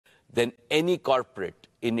than any corporate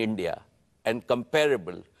in India and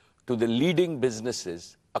comparable to the leading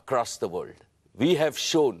businesses across the world. We have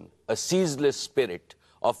shown a ceaseless spirit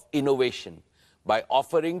of innovation by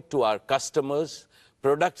offering to our customers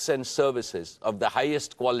products and services of the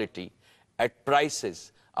highest quality at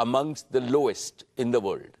prices amongst the lowest in the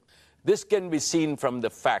world. This can be seen from the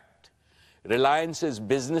fact Reliance's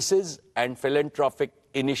businesses and philanthropic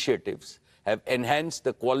initiatives have enhanced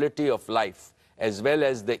the quality of life as well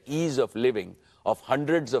as the ease of living of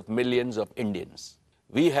hundreds of millions of Indians.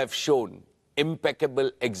 We have shown impeccable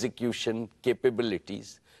execution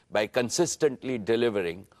capabilities by consistently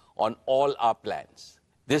delivering on all our plans.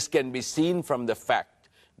 This can be seen from the fact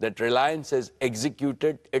that Reliance has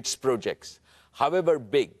executed its projects, however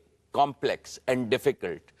big, complex, and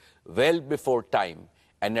difficult, well before time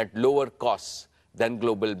and at lower costs than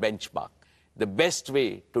global benchmark. The best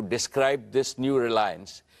way to describe this new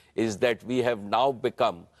Reliance is that we have now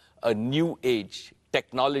become a new age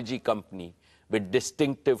technology company with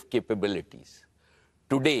distinctive capabilities.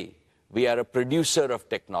 Today, we are a producer of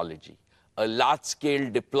technology, a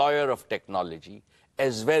large-scale deployer of technology,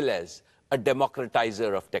 as well as a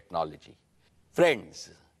democratizer of technology.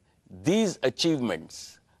 Friends, these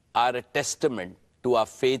achievements are a testament to our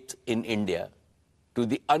faith in India, to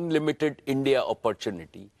the unlimited India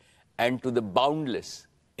opportunity, and to the boundless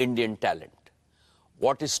Indian talent.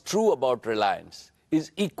 What is true about Reliance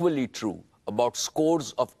is equally true about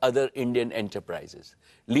scores of other Indian enterprises,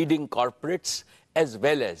 leading corporates as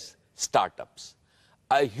well as startups.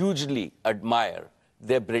 I hugely admire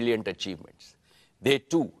their brilliant achievements. They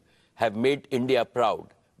too have made India proud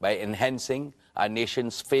by enhancing our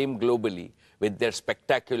nation's fame globally with their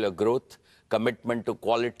spectacular growth, commitment to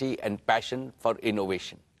quality, and passion for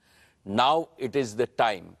innovation. Now it is the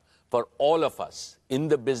time for all of us in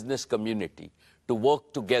the business community to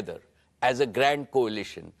work together as a grand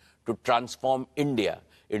coalition to transform India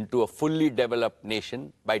into a fully developed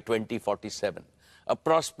nation by 2047, a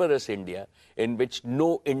prosperous India in which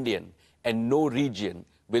no Indian and no region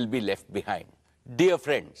will be left behind. Dear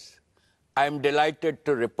friends, I am delighted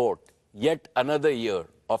to report yet another year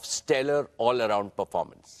of stellar all-around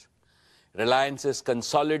performance. Reliance's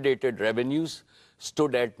consolidated revenues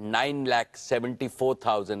stood at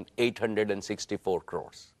 9,74,864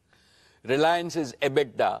 crores. Reliance's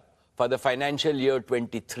EBITDA for the financial year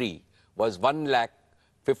 23 was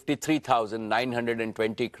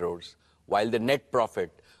 1,53,920 crores, while the net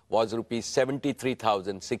profit was rupees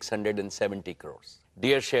 73,670 crores.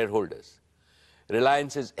 Dear shareholders,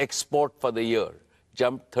 Reliance's export for the year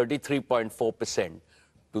jumped 33.4%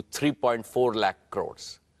 to 3.4 lakh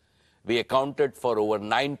crores. We accounted for over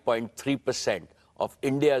 9.3% of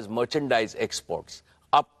India's merchandise exports,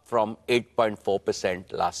 up from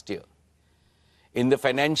 8.4% last year. In the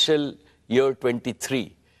financial year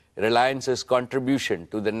 23, Reliance's contribution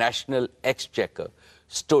to the national exchequer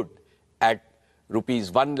stood at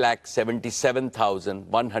rupees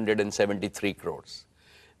 1,77,173 crores.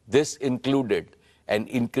 This included an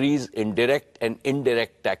increase in direct and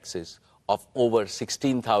indirect taxes of over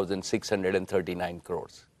 16,639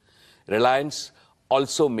 crores. Reliance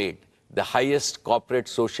also made the highest corporate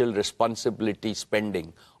social responsibility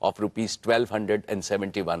spending of rupees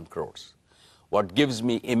 1,271 crores. What gives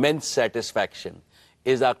me immense satisfaction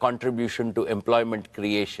is our contribution to employment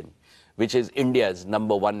creation, which is India's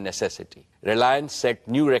 #1 necessity. Reliance set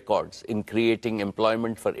new records in creating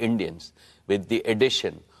employment for Indians with the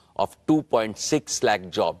addition of 2.6 lakh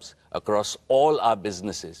jobs across all our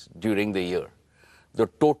businesses during the year. The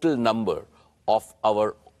total number of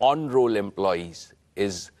our on-roll employees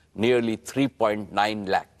is nearly 3.9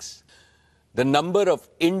 lakhs. The number of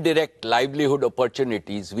indirect livelihood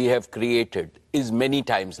opportunities we have created is many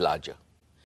times larger.